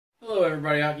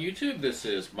everybody out in YouTube. This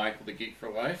is Michael the Geek for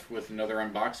Life with another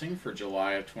unboxing for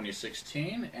July of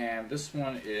 2016, and this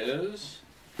one is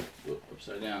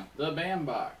upside down, the BAM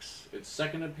box. Its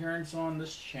second appearance on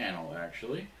this channel,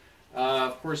 actually.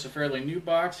 Of course, a fairly new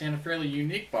box and a fairly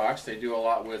unique box. They do a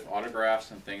lot with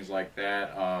autographs and things like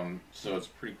that, so it's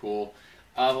pretty cool.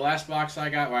 The last box I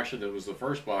got, well, actually, that was the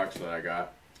first box that I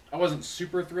got. I wasn't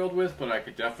super thrilled with, but I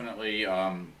could definitely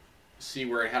see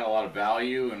where it had a lot of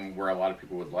value and where a lot of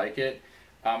people would like it.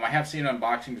 I have seen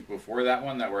unboxings before that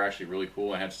one that were actually really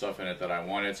cool and had stuff in it that I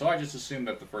wanted, so I just assumed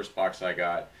that the first box I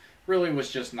got really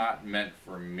was just not meant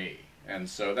for me. And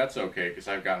so that's okay, because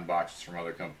I've gotten boxes from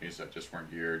other companies that just weren't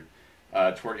geared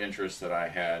toward interests that I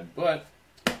had. But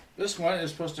this one is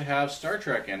supposed to have Star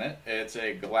Trek in it. It's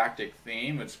a galactic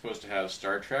theme. It's supposed to have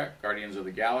Star Trek, Guardians of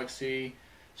the Galaxy,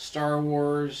 Star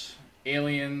Wars,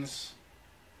 Aliens,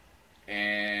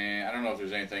 and I don't know if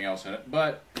there's anything else in it,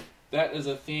 but that is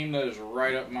a theme that is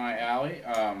right up my alley.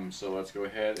 So let's go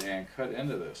ahead and cut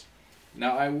into this.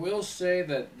 Now, I will say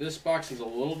that this box is a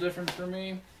little different for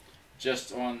me,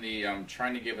 just on the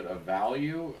trying to give it a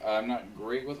value. I'm not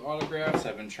great with autographs.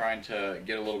 I've been trying to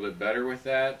get a little bit better with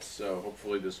that, so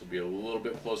hopefully this will be a little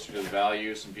bit closer to the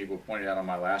value. Some people pointed out on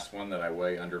my last one that I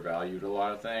way undervalued a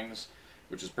lot of things,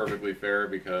 which is perfectly fair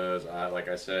because, like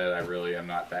I said, I really am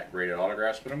not that great at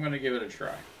autographs, but I'm going to give it a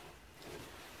try.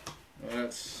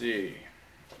 Let's see.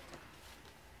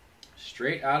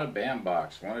 Straight out of BAM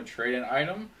box. Want to trade an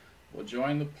item? Well,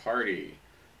 join the party.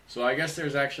 So I guess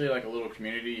there's actually like a little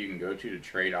community you can go to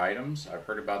trade items. I've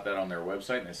heard about that on their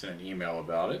website, and they sent an email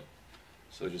about it.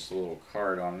 So just a little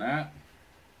card on that.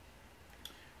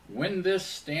 Win this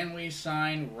Stanley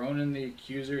signed Ronan the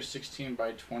Accuser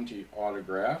 16x20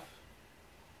 autograph.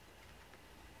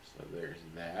 So there's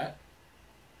that.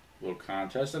 Little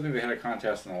contest. I think they had a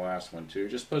contest in the last one too.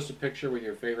 Just post a picture with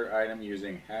your favorite item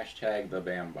using hashtag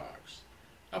 #TheBAMBox.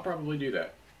 I'll probably do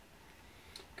that,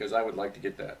 because I would like to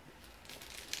get that.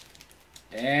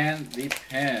 And the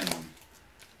pen.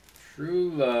 True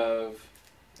Love.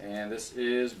 And this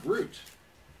is Groot.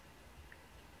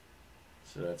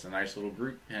 So that's a nice little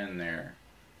Groot pen there.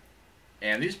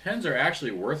 And these pens are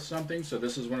actually worth something, so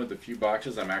this is one of the few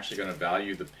boxes I'm actually going to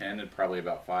value the pen at probably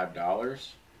about $5.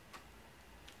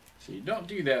 So you don't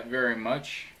do that very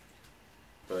much,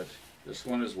 but this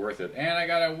one is worth it. And I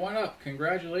got a 1-up.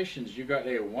 Congratulations, you got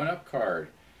a 1-up card.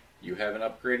 You have an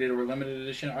upgraded or limited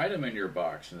edition item in your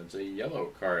box, and it's a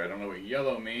yellow card. I don't know what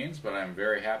yellow means, but I'm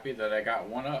very happy that I got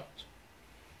 1-upped.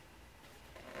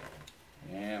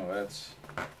 And let's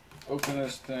open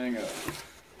this thing up.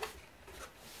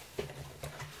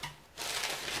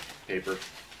 Paper.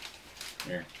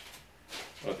 Here.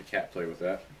 I'll let the cat play with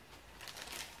that.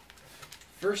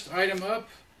 First item up,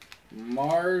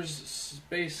 Mars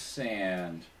Space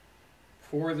Sand.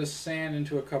 Pour the sand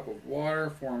into a cup of water,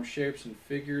 form shapes and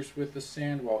figures with the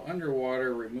sand while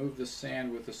underwater, remove the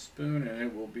sand with a spoon and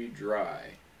it will be dry.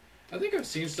 I think I've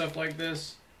seen stuff like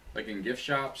this, like in gift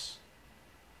shops.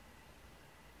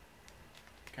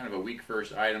 Kind of a weak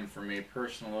first item for me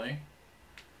personally.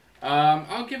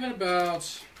 I'll give it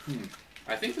about,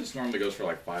 I think this normally goes for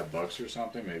like $5 or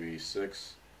something, maybe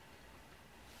 $6.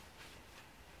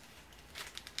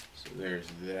 So there's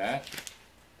that.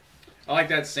 I like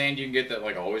that sand you can get that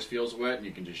like always feels wet, and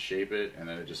you can just shape it and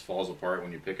then it just falls apart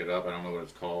when you pick it up. I don't know what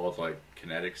it's called. It's like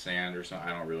kinetic sand or something.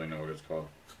 I don't really know what it's called.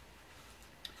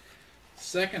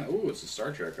 Second, ooh, it's a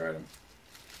Star Trek item.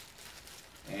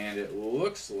 And it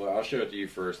looks like, I'll show it to you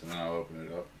first and then I'll open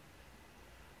it up.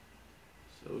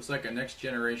 So it looks like a Next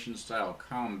Generation style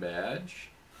comm badge.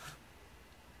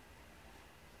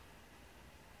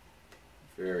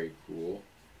 Very cool.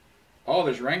 Oh,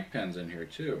 there's rank pens in here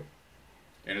too.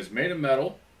 And it's made of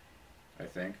metal, I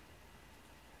think.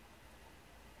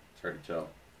 It's hard to tell.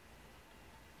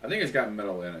 I think it's got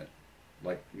metal in it,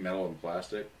 like metal and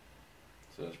plastic.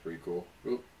 So that's pretty cool.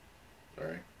 Oop,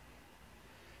 sorry.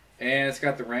 And it's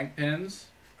got the rank pins.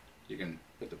 You can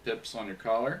put the pips on your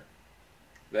collar.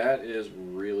 That is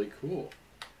really cool.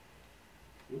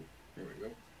 Oop, here we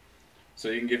go. So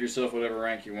you can give yourself whatever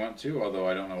rank you want to, although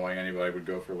I don't know why anybody would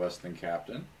go for less than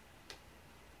captain.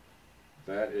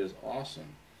 That is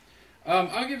awesome.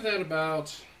 I'll give that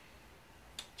about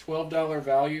 $12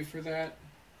 value for that.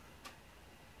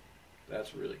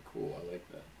 That's really cool. I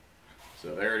like that.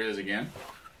 So there it is again.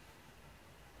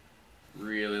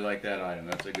 Really like that item.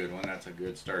 That's a good one. That's a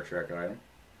good Star Trek item.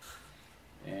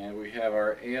 And we have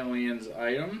our Aliens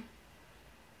item.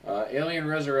 Alien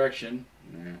Resurrection.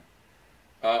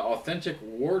 Authentic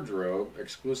wardrobe.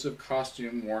 Exclusive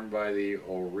costume worn by the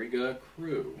Auriga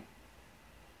crew.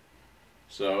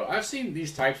 So I've seen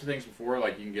these types of things before,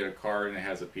 like you can get a card and it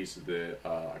has a piece of the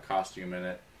a costume in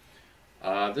it.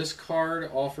 This card,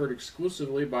 offered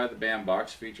exclusively by the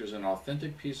Bandbox, features an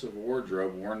authentic piece of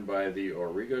wardrobe worn by the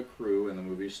Auriga crew in the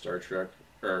movie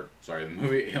the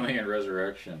movie Alien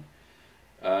Resurrection.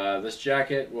 This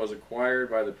jacket was acquired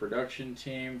by the production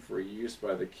team for use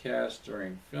by the cast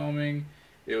during filming.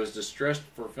 It was distressed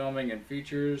for filming and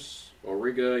features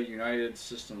Auriga United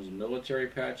Systems military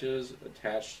patches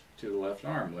attached to the left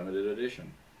arm, limited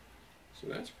edition. So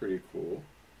that's pretty cool.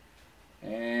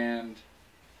 And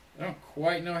I don't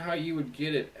quite know how you would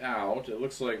get it out. It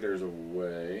looks like there's a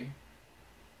way,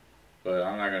 but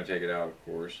I'm not going to take it out, of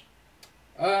course.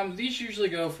 These usually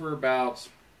go for about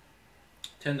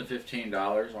 $10 to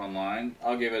 $15 online.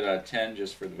 I'll give it a 10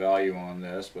 just for the value on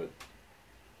this, but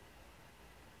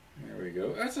there we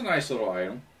go. That's a nice little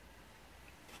item.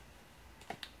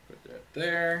 Put that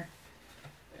there.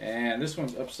 And this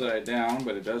one's upside down,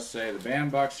 but it does say the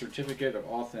Bandbox Certificate of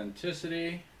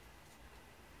Authenticity.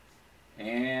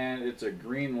 And it's a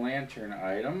Green Lantern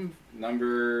item.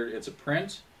 It's a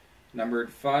print,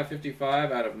 numbered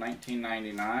 555 out of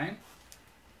 1999.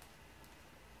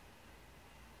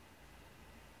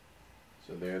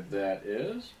 So there that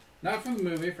is. Not from the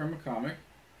movie, from a comic.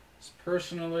 It's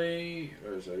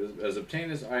has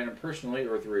obtained this item personally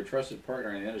or through a trusted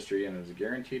partner in the industry and is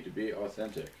guaranteed to be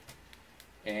authentic.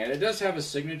 And it does have a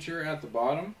signature at the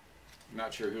bottom. I'm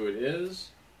not sure who it is,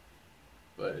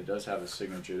 but it does have a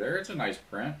signature there. It's a nice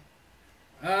print.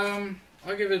 I'll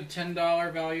give it a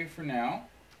 $10 value for now.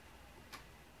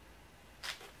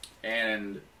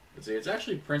 And let's see, it's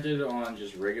actually printed on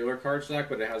just regular cardstock,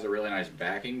 but it has a really nice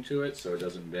backing to it so it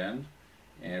doesn't bend.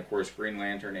 And of course, Green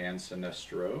Lantern and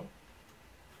Sinestro.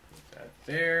 Put that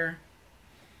there.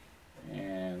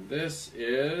 And this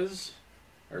is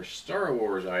our Star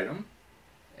Wars item.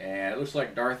 And it looks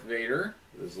like Darth Vader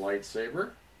with his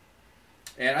lightsaber.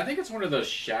 And I think it's one of those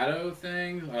shadow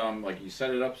things. Like you set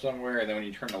it up somewhere, and then when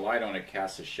you turn the light on, it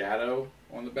casts a shadow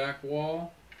on the back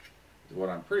wall. Is what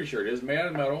I'm pretty sure it is. Made out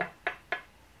of metal.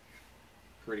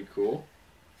 Pretty cool.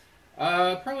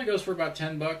 Probably goes for about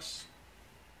 $10.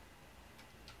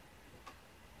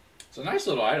 It's a nice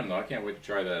little item, though. I can't wait to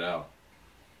try that out.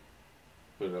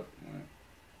 Put it up.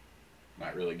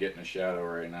 Not really getting a shadow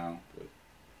right now, but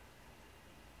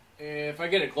if I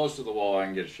get it close to the wall, I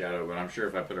can get a shadow. But I'm sure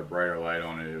if I put a brighter light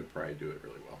on it, it would probably do it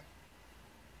really well.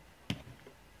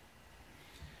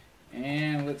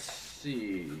 And let's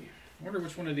see. I wonder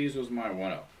which one of these was my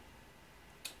one-up.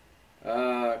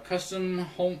 Custom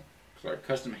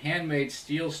handmade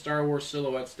steel Star Wars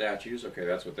silhouette statues. Okay,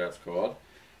 that's what that's called.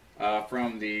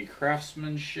 From the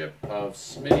craftsmanship of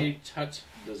Smitty Tut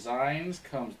Designs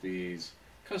comes these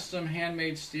custom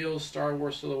handmade steel Star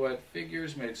Wars silhouette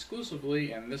figures made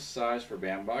exclusively in this size for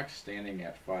Bandbox, standing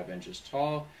at 5 inches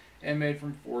tall and made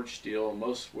from forged steel.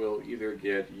 Most will either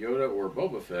get Yoda or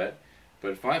Boba Fett,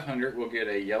 but 500 will get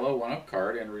a yellow one-up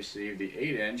card and receive the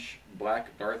 8-inch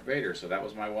black Darth Vader. So that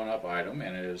was my one-up item,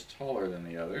 and it is taller than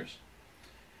the others.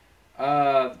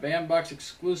 The Bandbox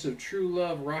exclusive True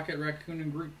Love Rocket Raccoon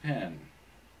and Groot pen.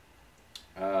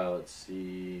 Let's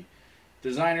see.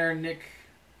 Designer Nick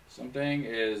something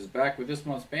is back with this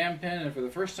month's Band pen, and for the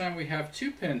first time we have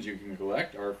 2 pens you can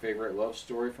collect. Our favorite love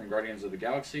story from Guardians of the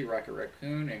Galaxy, Rocket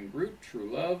Raccoon and Groot, True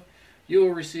Love. You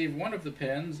will receive one of the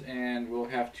pens and will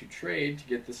have to trade to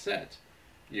get the set.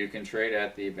 You can trade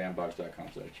at the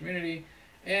bandbox.com/community.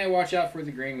 And watch out for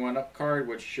the green one-up card,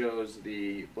 which shows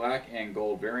the black and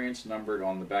gold variants numbered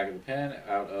on the back of the pen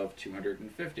out of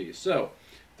 250. So,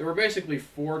 there were basically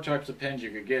 4 types of pens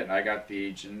you could get. I got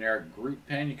the generic Groot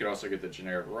pen. You could also get the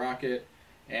generic Rocket.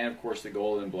 And, of course, the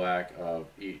gold and black of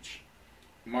each.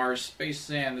 Mars Space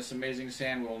Sand. This amazing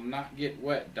sand will not get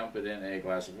wet. Dump it in a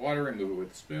glass of water and move it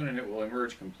with a spoon, and it will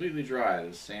emerge completely dry.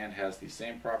 The sand has the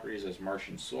same properties as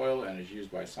Martian soil and is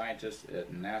used by scientists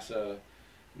at NASA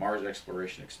Mars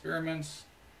exploration experiments.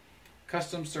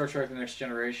 Custom Star Trek The Next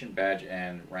Generation badge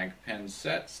and rank pen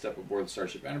set. Step aboard the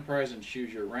Starship Enterprise and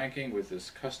choose your ranking with this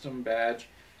custom badge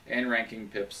and ranking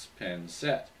pips pen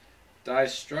set.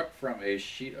 Dies struck from a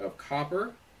sheet of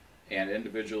copper and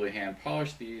individually hand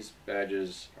polished. These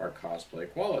badges are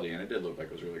cosplay quality, and it did look like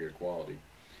it was really good quality.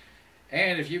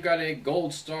 And if you got a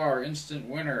Gold Star instant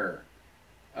winner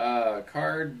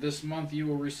card this month, you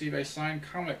will receive a signed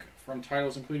comic from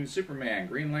titles including Superman,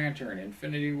 Green Lantern,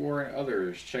 Infinity War, and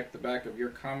others. Check the back of your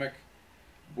comic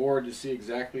board to see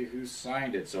exactly who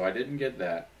signed it. So I didn't get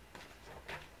that.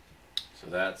 So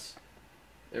that's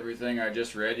everything I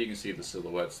just read. You can see the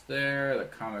silhouettes there, the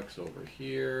comics over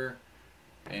here,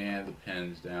 and the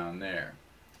pens down there.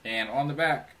 And on the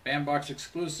back, Bandbox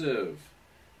exclusive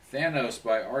Thanos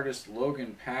by artist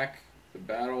Logan Pack. The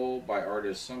Battle by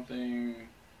artist something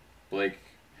Blake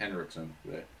Henriksen.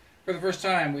 For the first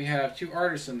time, we have 2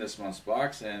 artists in this month's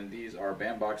box, and these are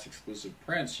Bandbox exclusive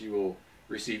prints. You will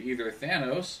receive either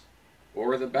Thanos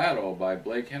or The Battle by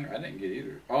Blake Henriksen. I didn't get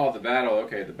either. Oh, The Battle.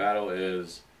 Okay, The Battle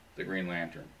is the Green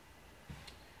Lantern.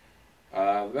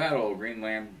 The Battle, Green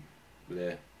Lantern.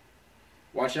 Bleh.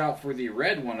 Watch out for the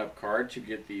red 1-up card to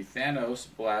get the Thanos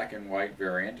black and white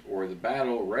variant or the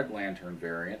Battle Red Lantern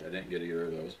variant. I didn't get either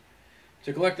of those.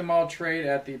 To collect them all, trade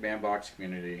at the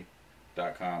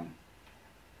bandboxcommunity.com.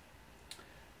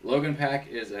 Logan Pack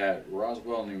is at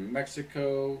Roswell, New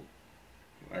Mexico.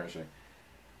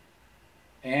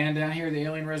 And down here, the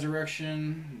Alien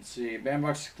Resurrection. Let's see,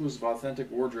 Bandbox exclusive authentic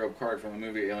wardrobe card from the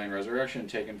movie Alien Resurrection,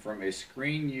 taken from a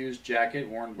screen-used jacket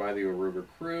worn by the Aruba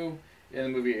crew. In the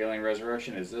movie Alien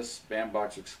Resurrection is this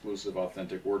Bandbox exclusive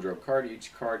authentic wardrobe card.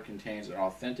 Each card contains an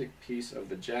authentic piece of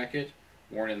the jacket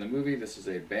worn in the movie. This is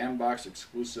a Bandbox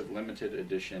exclusive limited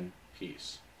edition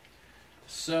piece.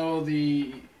 So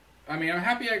I'm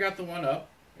happy I got the 1-up.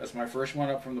 That's my first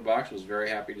 1-up from the box. Was very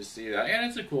happy to see that. And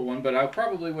it's a cool one, but I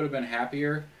probably would have been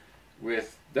happier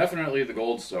with definitely the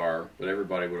Gold Star, but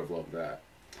everybody would have loved that.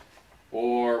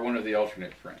 Or one of the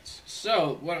alternate prints.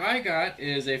 So what I got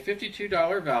is a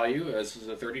 $52 value. This is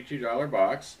a $32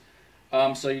 box.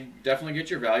 So you definitely get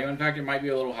your value. In fact, it might be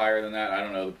a little higher than that. I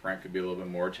don't know. The print could be a little bit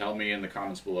more. Tell me in the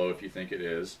comments below if you think it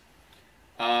is.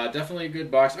 Definitely a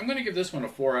good box. I'm going to give this one a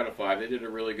 4 out of 5. They did a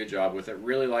really good job with it.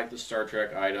 Really like the Star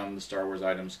Trek item. The Star Wars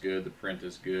item's good. The print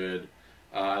is good.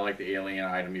 I like the Alien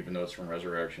item, even though it's from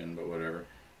Resurrection, but whatever.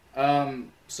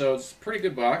 So it's a pretty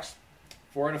good box.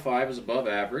 4 out of 5 is above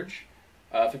average.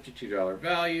 $52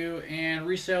 value, and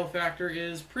resale factor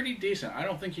is pretty decent. I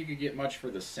don't think you could get much for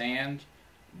the sand,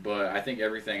 but I think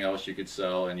everything else you could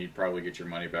sell, and you'd probably get your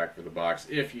money back for the box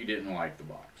if you didn't like the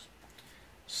box.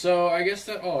 So I guess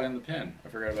that, oh, and the pin. I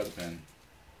forgot about the pin.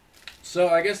 So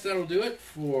I guess that'll do it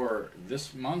for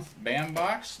this month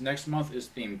Bandbox. Next month is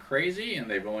Theme Crazy, and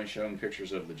they've only shown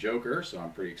pictures of the Joker, so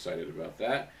I'm pretty excited about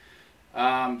that.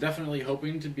 Definitely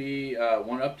hoping to be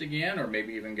 1-upped again, or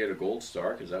maybe even get a Gold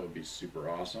Star, because that would be super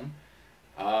awesome.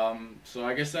 So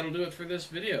I guess that'll do it for this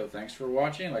video. Thanks for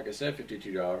watching. Like I said,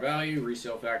 $52 value,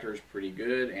 resale factor is pretty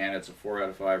good, and it's a 4 out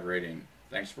of 5 rating.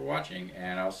 Thanks for watching,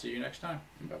 and I'll see you next time.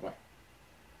 Bye-bye.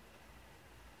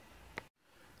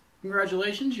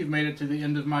 Congratulations, you've made it to the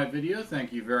end of my video.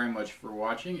 Thank you very much for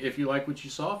watching. If you like what you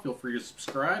saw, feel free to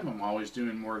subscribe. I'm always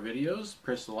doing more videos.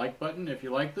 Press the like button if you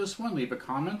like this one. Leave a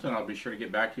comment, and I'll be sure to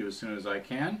get back to you as soon as I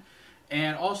can.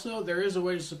 And also, there is a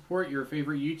way to support your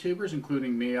favorite YouTubers,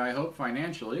 including me, I hope,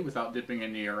 financially, without dipping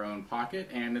into your own pocket,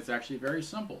 and it's actually very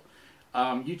simple.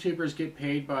 YouTubers get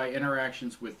paid by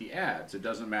interactions with the ads. It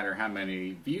doesn't matter how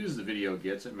many views the video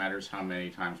gets, it matters how many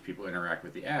times people interact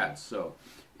with the ads. So,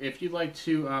 if you'd like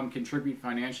to contribute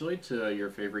financially to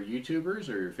your favorite YouTubers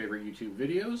or your favorite YouTube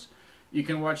videos, you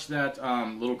can watch that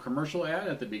little commercial ad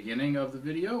at the beginning of the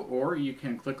video, or you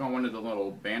can click on one of the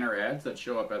little banner ads that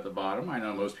show up at the bottom. I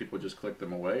know most people just click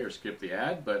them away or skip the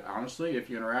ad, but honestly, if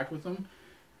you interact with them,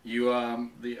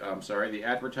 the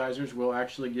advertisers will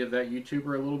actually give that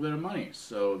YouTuber a little bit of money.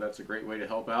 So that's a great way to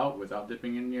help out without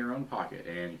dipping into your own pocket,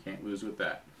 and you can't lose with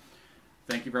that.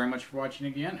 Thank you very much for watching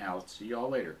again. I'll see you all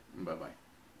later. Bye-bye.